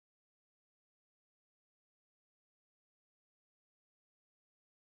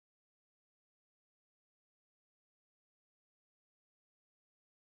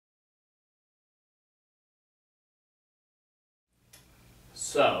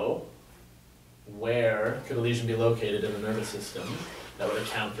So, where could a lesion be located in the nervous system that would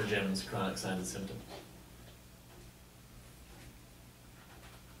account for Jim's chronic signs and symptoms?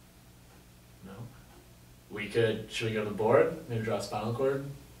 No? We could, should we go to the board? Maybe draw a spinal cord?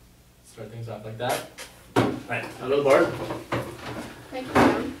 Start things off like that? Alright, I'll go to the board. Thank you,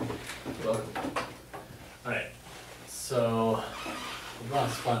 Adam. You're welcome. Alright, so, we've got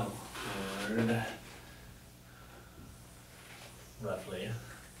a spinal cord, roughly.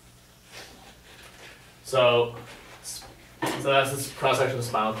 So that's this cross-section of the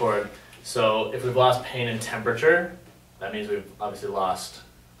spinal cord. So if we've lost pain and temperature, that means we've obviously lost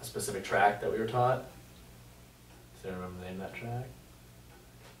a specific tract that we were taught. Does anyone remember the name of that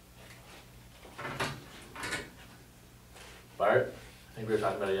tract? Bart? I think we were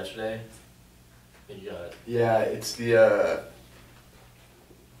talking about it yesterday. I think you got it. Yeah, it's the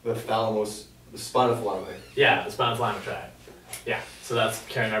thalamus, the spinothalamic. Yeah, the spinothalamic tract. Yeah, so that's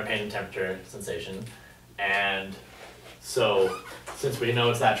carrying our pain and temperature sensation. And so, since we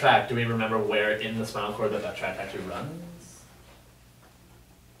know it's that tract, do we remember where in the spinal cord that tract actually runs?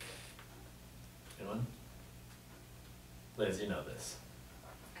 Anyone? Liz, you know this.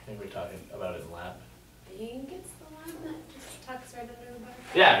 I think we were talking about it in lab. I think it's the one that just tucks right under the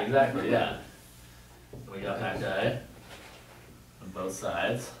butterfly. Yeah, exactly, yeah. We got that guy on both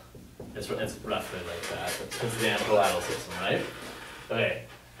sides. It's roughly like that. It's the anterolateral system, right? Okay,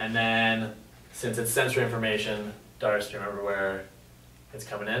 and then since it's sensory information, Darcy, do you remember where it's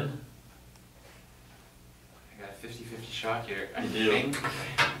coming in? I got a 50-50 shot here. I think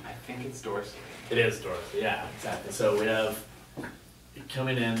it's dorsally. It is dorsally, yeah, exactly. So we have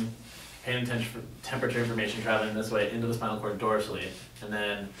coming in, pain and temperature information traveling this way into the spinal cord dorsally, and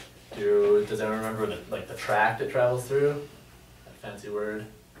then does anyone remember the tract it travels through? That fancy word.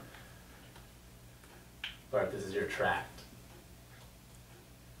 Bart, this is your tract.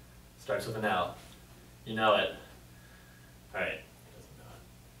 Starts with an L. You know it. Alright.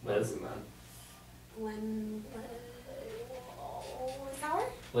 Liz?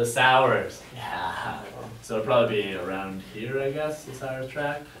 Liz Sowers. Yeah. So it'll probably be around here, I guess, the Sowers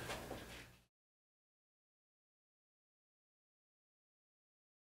tract.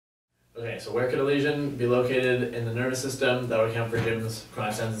 Okay, so where could a lesion be located in the nervous system that would account for Jim's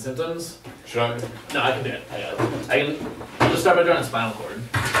chronic signs and symptoms? Should I? No, I can do it. I got it. I'll just start by drawing a spinal cord,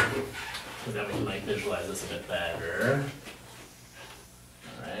 because then we can visualize this a bit better.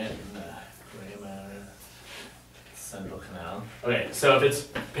 All right, central canal. Okay, so if it's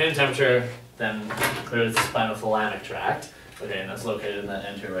pain and temperature, then clearly it's the spinothalamic tract. Okay, and that's located in that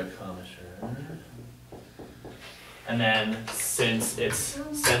anterior right commissure. And then, since it's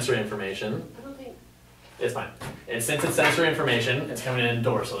sensory information, it's fine. Since it's sensory information, it's coming in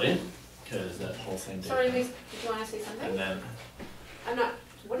dorsally, because that whole thing. Sorry, Lisa, did you want to say something? And then. I'm not.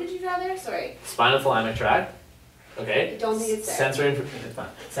 What did you draw there? Sorry. Spinothalamic tract. Okay. I don't think it's there. It's fine.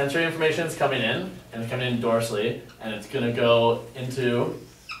 Sensory information is coming in, and it's coming in dorsally, and it's going to go into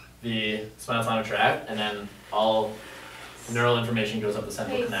the spinothalamic tract, and then all neural information goes up the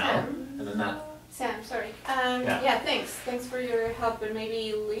central canal, and then that. Sam, sorry. Yeah, thanks. Thanks for your help. And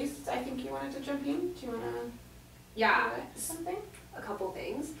maybe Lise, I think you wanted to jump in. Do you want to? Yeah. Something? A couple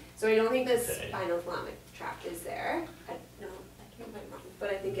things. So I don't think the spinothalamic tract is there. I can't find wrong,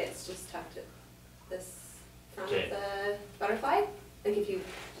 but I think it's just tucked at this front of the butterfly. Like if you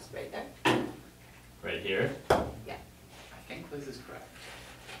just right there. Right here? Yeah. I think Liz is correct.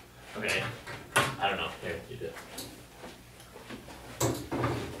 Okay. I don't know. Here, you do it.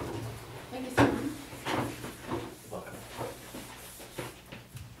 Thank you, Sam. Welcome.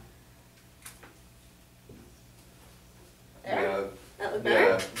 There? Yeah, That look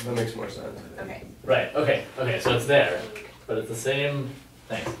better? that makes more sense. Okay. Right, okay, so it's there, but it's the same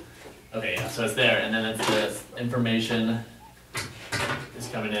thing. Okay, yeah, so it's there, and then it's this information is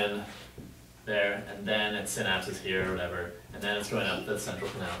coming in there, and then it's synapses here or whatever, and then it's going up the central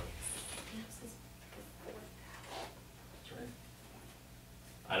canal.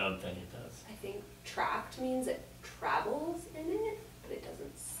 I don't think it does. I think tract means it travels in it, but it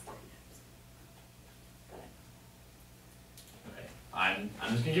doesn't synapse. Okay, I'm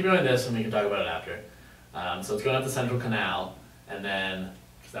just gonna keep going this, and we can talk about it after. So it's going up the central canal, and then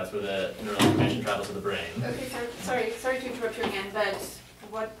because that's where the neural information travels to the brain. Okay, Sam. Sorry to interrupt you again, but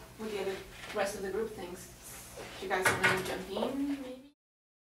what would the rest of the group thinks? Do you guys want to jump in?